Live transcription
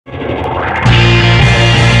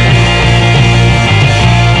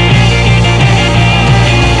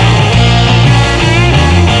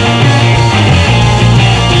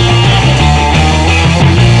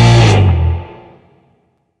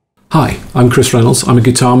I'm Chris Reynolds. I'm a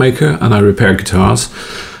guitar maker and I repair guitars.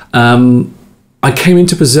 I came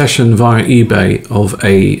into possession via eBay of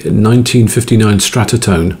a 1959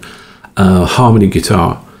 Stratotone Harmony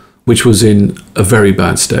guitar, which was in a very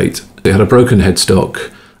bad state. It had a broken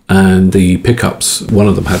headstock and the pickups, one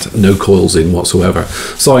of them had no coils in whatsoever.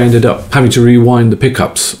 So I ended up having to rewind the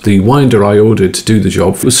pickups. The winder I ordered to do the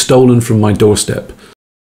job was stolen from my doorstep.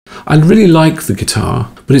 I really like the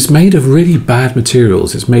guitar, but it's made of really bad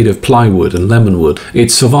materials. It's made of plywood and lemonwood.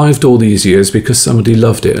 It survived all these years because somebody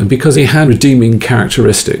loved it and because it had redeeming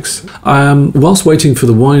characteristics. Whilst waiting for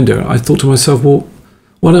the winder, I thought to myself, well,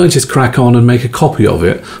 why don't I just crack on and make a copy of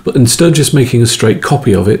it? But instead of just making a straight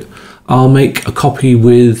copy of it, I'll make a copy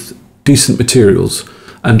with decent materials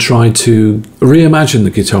and try to reimagine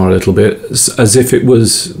the guitar a little bit as if it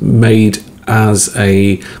was made as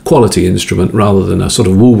a quality instrument rather than a sort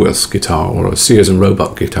of Woolworths guitar or a Sears and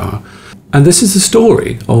Roebuck guitar. And this is the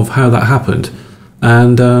story of how that happened.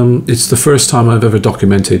 And it's the first time I've ever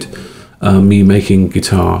documented me making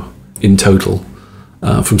guitar in total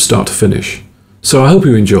from start to finish. So I hope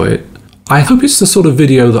you enjoy it. I hope it's the sort of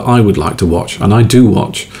video that I would like to watch, and I do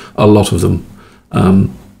watch a lot of them.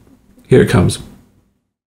 Here it comes.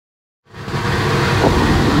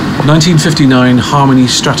 1959 Harmony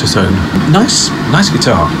Stratotone. Nice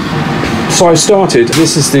guitar. So I started,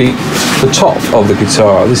 this is the top of the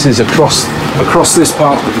guitar. This is across this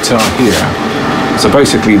part of the guitar here. So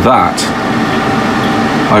basically that,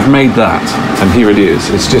 I've made that, and here it is.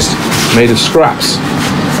 It's just made of scraps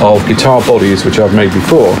of guitar bodies which I've made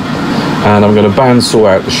before, and I'm going to bandsaw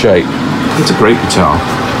out the shape. It's a great guitar,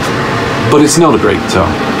 but it's not a great guitar.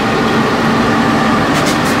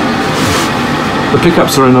 The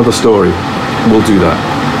pickups are another story. We'll do that.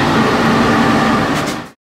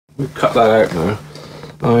 We've cut that out now.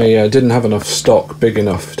 I didn't have enough stock big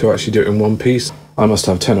enough to actually do it in one piece. I must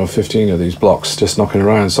have 10 or 15 of these blocks just knocking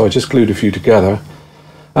around, so I just glued a few together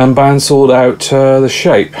and bandsawed out the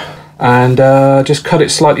shape and just cut it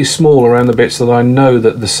slightly small around the bits that I know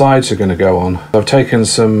that the sides are going to go on. I've taken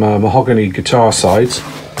some mahogany guitar sides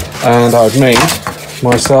and I've made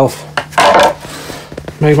myself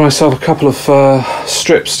a couple of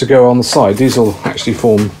strips to go on the side. These will actually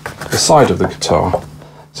form the side of the guitar,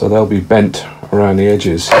 so they'll be bent around the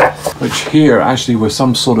edges, which here actually were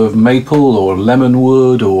some sort of maple or lemon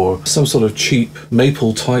wood or some sort of cheap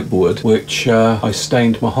maple type wood, which I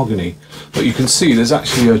stained mahogany. But you can see there's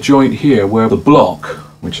actually a joint here where the block,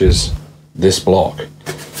 which is this block,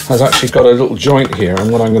 has actually got a little joint here,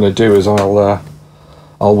 and what I'm going to do is I'll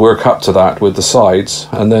work up to that with the sides,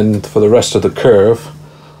 and then for the rest of the curve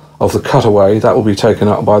of the cutaway, that will be taken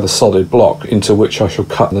up by the solid block into which I shall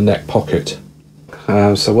cut the neck pocket.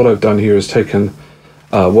 So what I've done here is taken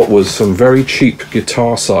what was some very cheap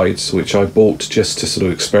guitar sides which I bought just to sort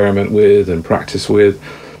of experiment with and practice with,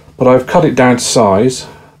 but I've cut it down to size,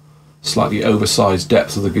 slightly oversized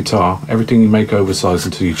depth of the guitar. Everything you make oversized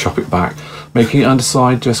until you chop it back. Making it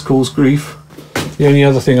underside just cause grief. The only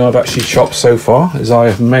other thing I've actually chopped so far is I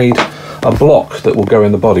have made a block that will go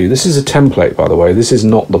in the body. This is a template, by the way. This is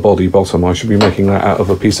not the body bottom. I should be making that out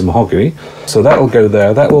of a piece of mahogany. So that will go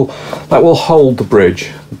there. That will hold the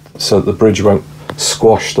bridge so that the bridge won't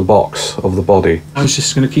squash the box of the body. I was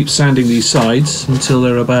just going to keep sanding these sides until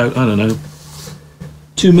they're about, I don't know,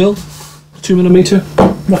 2 millimeter,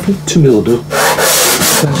 roughly 2 mil will do.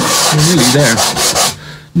 So we're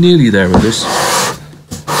nearly there with this.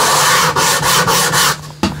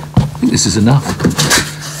 I think this is enough.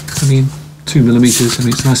 I mean, 2 millimeters. I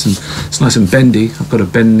mean, it's nice and bendy. I've got to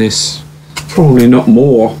bend this probably not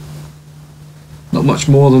much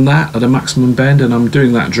more than that at a maximum bend, and I'm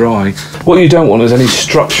doing that dry. What you don't want is any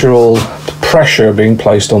structural pressure being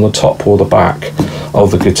placed on the top or the back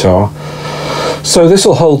of the guitar. So this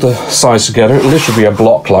will hold the sides together. It'll literally be a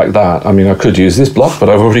block like that. I mean, I could use this block, but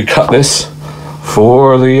I've already cut this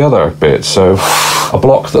for the other bit. So a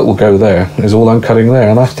block that will go there is all I'm cutting there,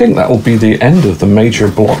 and I think that will be the end of the major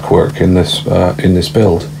block work in this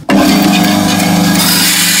build.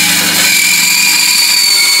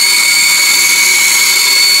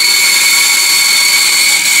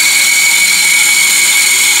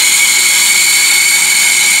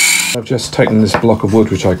 I've just taken this block of wood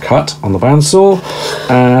which I cut on the bandsaw,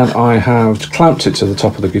 and I have clamped it to the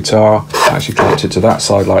top of the guitar. I actually clamped it to that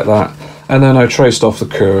side like that, and then I traced off the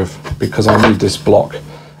curve because I need this block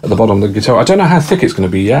at the bottom of the guitar. I don't know how thick it's going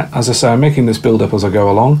to be yet. As I say, I'm making this build up as I go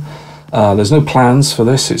along. There's no plans for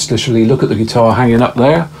this. It's literally look at the guitar hanging up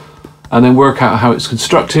there and then work out how it's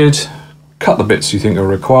constructed, cut the bits you think are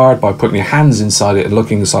required by putting your hands inside it and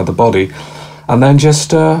looking inside the body, and then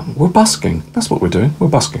just we're busking. That's what we're doing. We're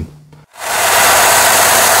busking.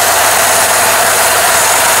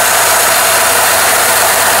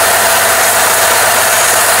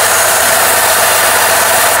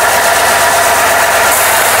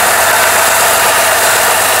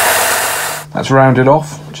 just round it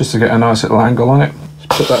off, just to get a nice little angle on it. Just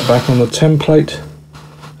put that back on the template.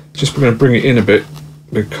 Just going to bring it in a bit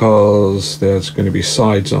because there's going to be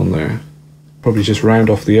sides on there. Probably just round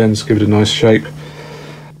off the ends, give it a nice shape.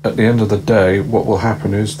 At the end of the day, what will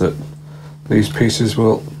happen is that these pieces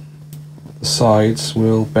will, the sides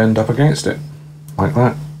will bend up against it, like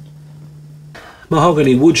that.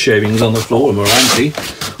 Mahogany wood shavings on the floor, or Moranti,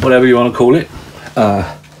 whatever you want to call it.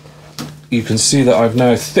 You can see that I've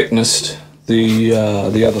now thicknessed the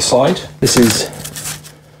other side. This is,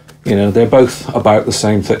 you know, they're both about the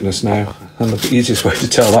same thickness now. And the easiest way to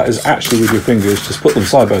tell that is actually with your fingers. Just put them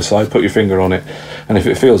side by side, put your finger on it, and if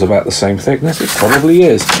it feels about the same thickness, it probably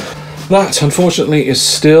is. That, unfortunately, is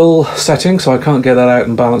still setting, so I can't get that out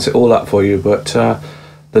and balance it all up for you, but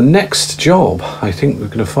the next job I think we're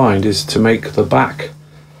going to find is to make the back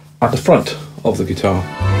at the front of the guitar.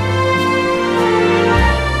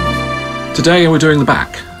 Today we're doing the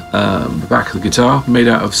back of the guitar, made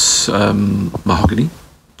out of mahogany.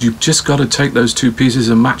 You've just got to take those two pieces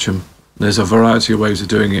and match them. There's a variety of ways of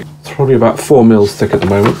doing it. It's probably about 4 mils thick at the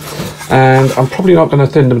moment, and I'm probably not going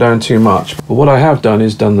to thin them down too much. But what I have done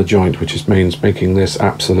is done the joint, which means making this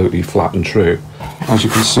absolutely flat and true. As you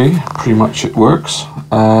can see, pretty much it works.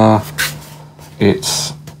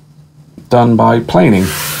 It's done by planing,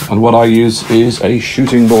 and what I use is a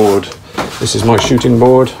shooting board. This is my shooting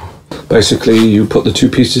board. Basically, you put the two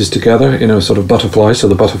pieces together in a sort of butterfly, so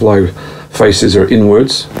the butterfly faces are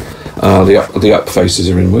inwards. The up faces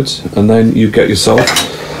are inwards, and then you get yourself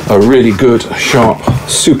a really good, sharp,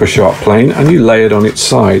 super sharp plane, and you lay it on its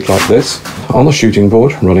side like this, on the shooting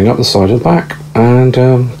board, running up the side of the back, and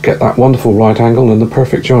get that wonderful right angle and the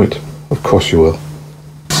perfect joint. Of course you will.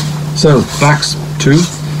 So, backs two,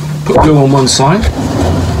 put glue on one side,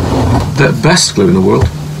 the best glue in the world,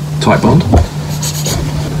 Type Bond.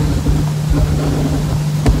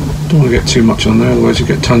 Don't want to get too much on there, otherwise you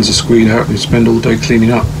get tons of squeed out and you spend all day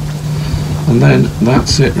cleaning up. And then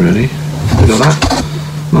that's it really. Bit of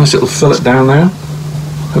that. Nice little fillet down there.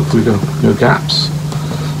 Hopefully no gaps.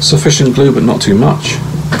 Sufficient glue but not too much.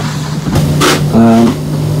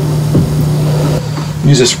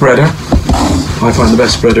 Use a spreader. I find the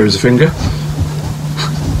best spreader is a finger.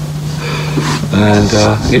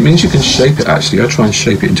 And it means you can shape it actually. I try and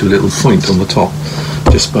shape it into a little point on the top.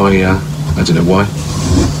 Just by, I don't know why.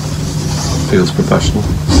 Feels professional.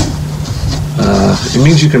 It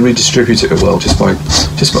means you can redistribute it well just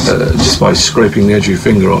by scraping the edge of your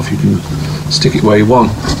finger off. You can stick it where you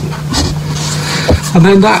want, and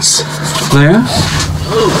then that's there.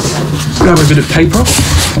 Grab a bit of paper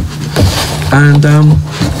and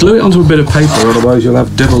glue it onto a bit of paper. Otherwise, you'll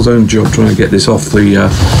have devil's own job trying to get this off the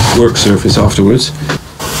work surface afterwards.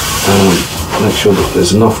 Make sure that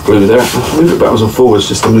there's enough glue there. Move it backwards and forwards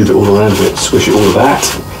just to move it all around a bit. Squish it all about,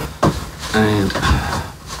 and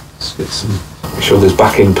let's get some. Make sure there's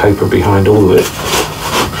backing paper behind all of it.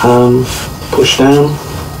 Push down,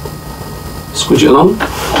 squidge it along.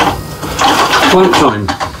 Clamp time.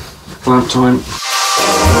 Clamp time.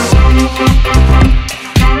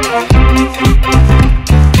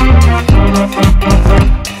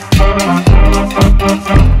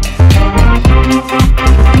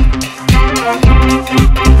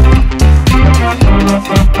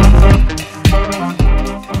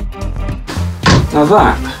 Now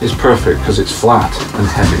that is perfect because it's flat and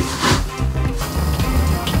heavy.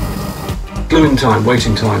 Gluing time,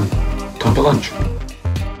 waiting time, time for lunch.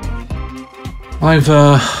 I've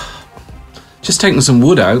just taken some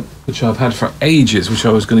wood out, which I've had for ages, which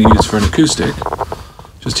I was going to use for an acoustic,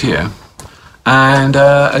 just here. And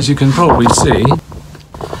as you can probably see,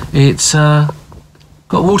 it's got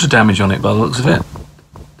water damage on it by the looks of it.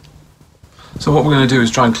 So what we're going to do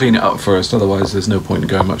is try and clean it up first, otherwise there's no point in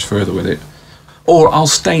going much further with it. Or I'll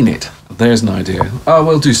stain it. There's an idea. Oh,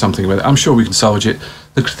 we'll do something with it. I'm sure we can salvage it.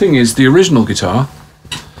 The thing is, the original guitar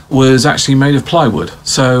was actually made of plywood.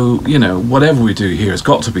 So, you know, whatever we do here has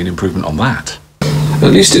got to be an improvement on that. At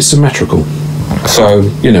least it's symmetrical. So,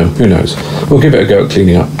 you know, who knows. We'll give it a go at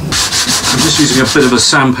cleaning up. I'm just using a bit of a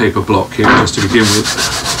sandpaper block here just to begin with.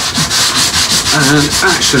 And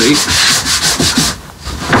actually...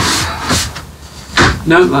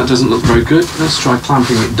 no, that doesn't look very good. Let's try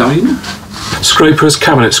clamping it down. Scrapers,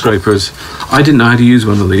 cabinet scrapers. I didn't know how to use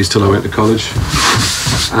one of these till I went to college.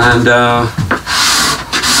 And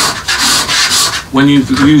when you've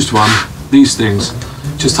used one, these things,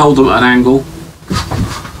 just hold them at an angle.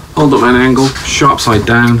 Hold them at an angle, sharp side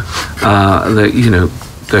down. You know,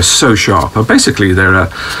 they're so sharp. Basically, they're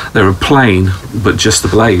a plane, but just the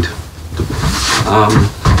blade.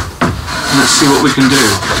 Let's see what we can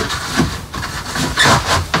do.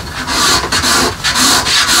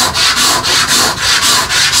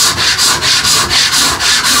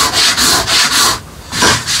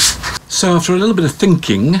 So after a little bit of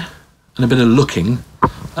thinking and a bit of looking,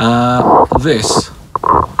 this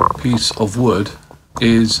piece of wood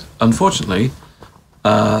is unfortunately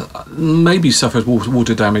maybe suffered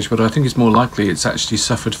water damage, but I think it's more likely it's actually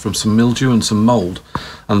suffered from some mildew and some mould,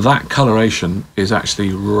 and that coloration is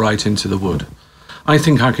actually right into the wood. I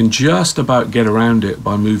think I can just about get around it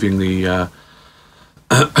by moving the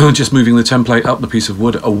just moving the template up the piece of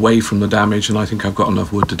wood away from the damage, and I think I've got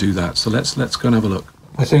enough wood to do that. So let's go and have a look.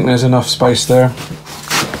 I think there's enough space there.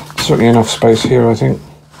 Certainly enough space here, I think.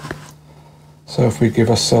 So if we give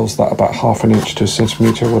ourselves that about 1/2 inch to a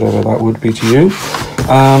centimetre, whatever that would be to you.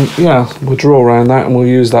 Yeah, we'll draw around that and we'll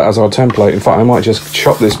use that as our template. In fact, I might just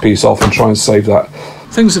chop this piece off and try and save that.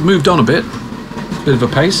 Things have moved on a bit of a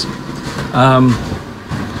pace.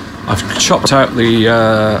 I've chopped out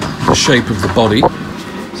the shape of the body.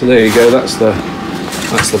 So there you go, that's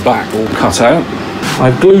the back all cut out.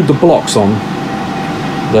 I've glued the blocks on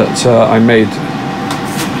that I made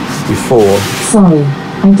before. Sorry,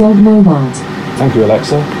 I don't know that. Thank you,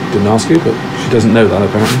 Alexa. Didn't ask you, but she doesn't know that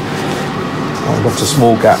apparently. I've left a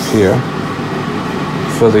small gap here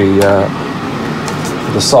for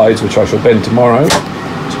the sides, which I shall bend tomorrow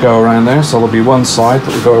to go around there. So there'll be one side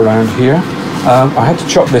that will go around here. I had to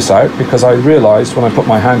chop this out because I realised when I put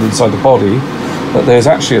my hand inside the body that there's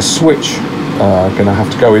actually a switch going to have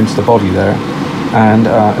to go into the body there, and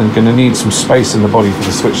I'm going to need some space in the body for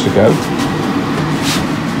the switch to go.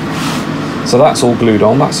 So that's all glued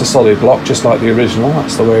on. That's a solid block, just like the original.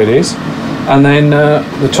 That's the way it is. And then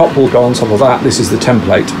the top will go on top of that. This is the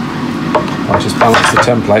template. I just balanced the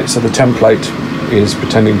template, so the template is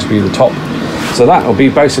pretending to be the top. So that will be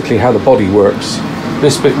basically how the body works.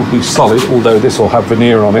 This bit will be solid, although this will have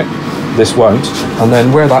veneer on it. This won't. And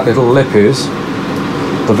then where that little lip is,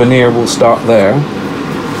 the veneer will start there,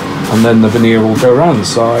 and then the veneer will go around the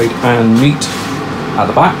side and meet at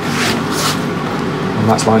the back. And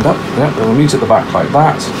that's lined up. Yeah, it will meet at the back like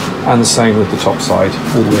that, and the same with the top side,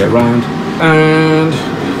 all the way around, and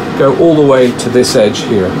go all the way to this edge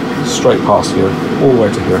here, straight past here, all the way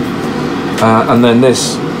to here. And then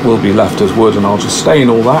this will be left as wood, and I'll just stain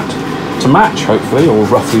all that to match, hopefully, or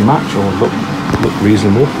roughly match, or look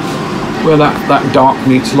reasonable. Where that dark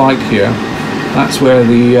meets light here, that's where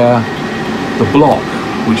the block,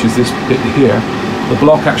 which is this bit here, the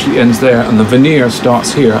block actually ends there, and the veneer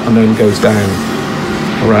starts here and then goes down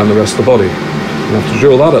around the rest of the body. You'll have to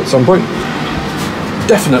drill that at some point.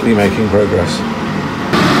 Definitely making progress.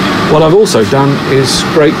 What I've also done is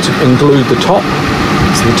scraped and glued the top.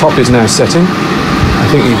 So the top is now setting. I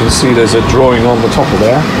think you can see there's a drawing on the top of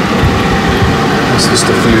there. It's just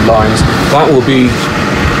a few lines. That will be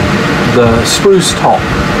the spruce top.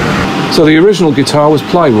 So the original guitar was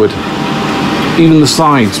plywood. Even the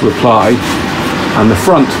sides were ply, and the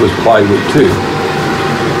front was plywood too.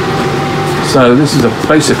 So this is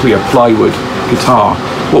basically a plywood guitar.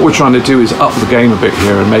 What we're trying to do is up the game a bit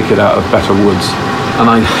here and make it out of better woods. And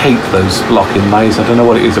I hate those block inlays. I don't know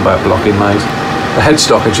what it is about block inlays. The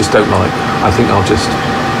headstock I just don't like. I think I'll just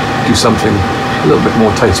do something a little bit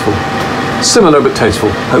more tasteful. Similar but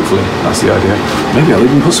tasteful, hopefully. That's the idea. Maybe I'll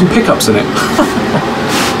even put some pickups in it.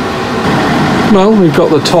 Well, we've got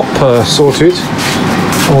the top sorted.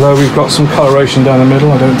 Although we've got some coloration down the middle,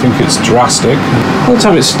 I don't think it's drastic. By the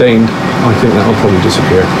time it's stained, I think that'll probably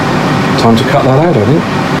disappear. Time to cut that out, I think.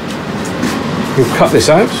 We'll cut this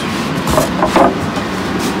out.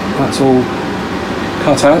 That's all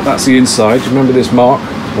cut out. That's the inside. Do you remember this mark?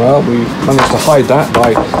 Well, we managed to hide that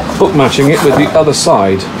by hook matching it with the other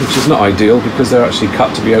side, which is not ideal because they're actually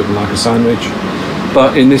cut to be open like a sandwich.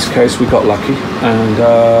 But in this case, we got lucky, and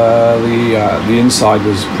the inside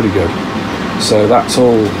was pretty good. So that's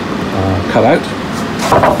all cut out.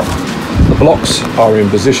 The blocks are in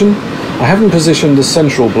position. I haven't positioned the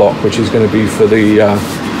central block, which is going to be for the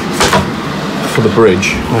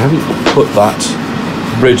bridge. I haven't put that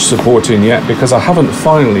bridge support in yet because I haven't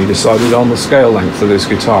finally decided on the scale length of this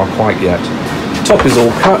guitar quite yet. Top is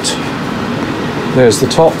all cut. There's the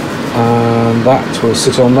top, and that will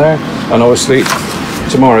sit on there. And obviously,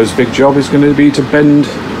 tomorrow's big job is going to be to bend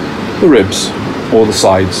the ribs, or the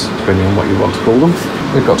sides, depending on what you want to call them.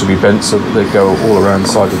 They've got to be bent so that they go all around the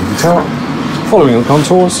side of the guitar, following the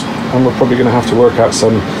contours, and we're probably going to have to work out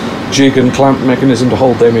some jig and clamp mechanism to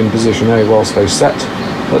hold them in position A whilst they set,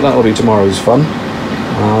 but that'll be tomorrow's fun.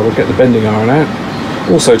 We'll get the bending iron out.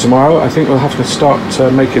 Also tomorrow, I think we'll have to start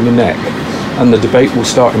making the neck, and the debate will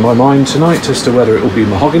start in my mind tonight as to whether it will be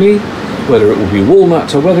mahogany, whether it will be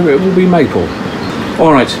walnut, or whether it will be maple.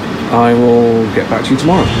 Alright, I will get back to you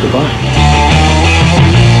tomorrow. Goodbye.